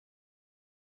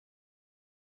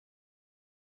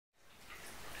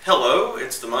Hello,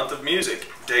 it's the month of music,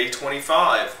 day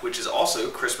 25, which is also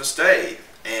Christmas Day,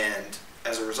 and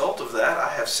as a result of that, I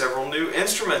have several new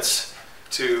instruments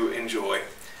to enjoy.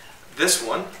 This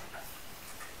one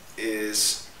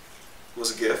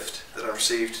was a gift that I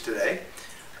received today,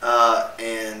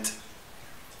 and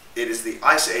it is the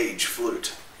Ice Age flute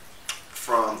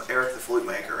from Eric the Flute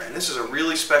Maker, and this is a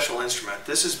really special instrument.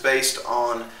 This is based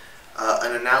on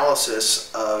an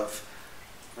analysis of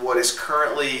what is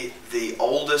currently the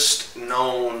oldest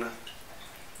known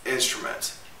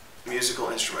musical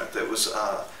instrument that was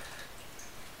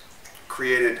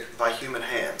created by human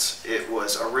hands. It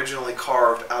was originally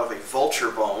carved out of a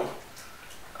vulture bone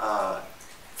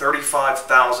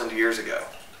 35,000 years ago,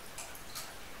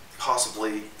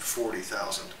 possibly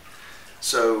 40,000.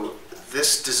 So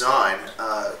this design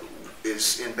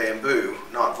is in bamboo,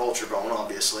 not vulture bone,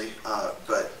 obviously,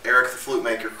 but Eric the Flute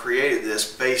Maker created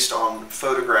this based on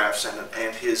photographs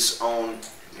and his own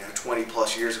 20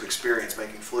 plus years of experience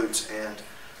making flutes, and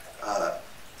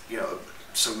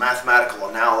some mathematical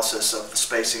analysis of the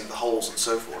spacing of the holes and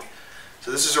so forth. So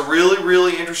this is a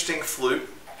really interesting flute.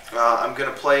 I'm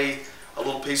going to play a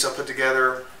little piece I put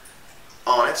together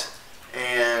on it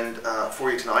and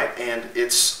for you tonight, and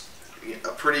it's a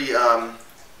pretty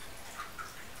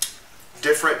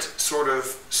different sort of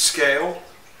scale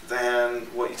than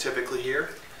what you typically hear.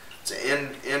 It's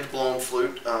an end-blown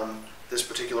flute. This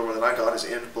particular one that I got is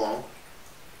end-blown,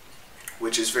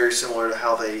 which is very similar to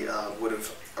how they would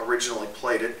have originally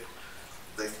played it.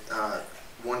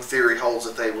 One theory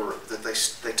holds that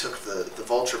they took the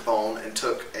vulture bone and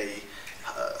took a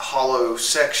hollow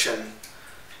section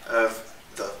of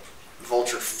the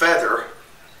vulture feather,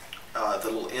 the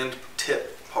little end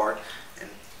tip part, and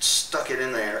stuck it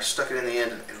in there, stuck it in the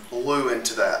end, and blew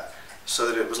into that so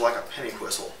that it was like a penny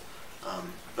whistle.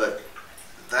 But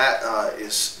that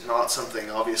is not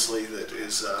something, obviously, that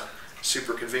is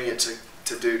super convenient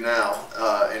to do now,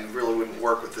 and really wouldn't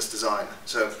work with this design.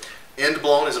 So end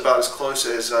blown is about as close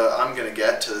as I'm going to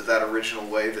get to that original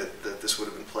way that this would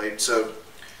have been played. So,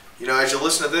 as you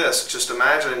listen to this, just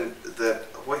imagine that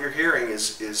what you're hearing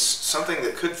is something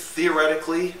that could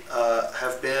theoretically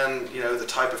have been, the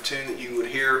type of tune that you would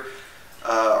hear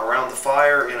around the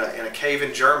fire in a cave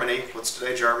in Germany. What's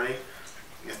today Germany?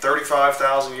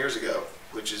 35,000 years ago,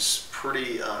 which is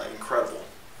pretty incredible.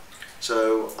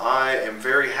 So I am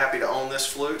very happy to own this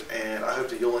flute, and I hope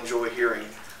that you'll enjoy hearing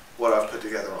what I've put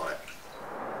together on it.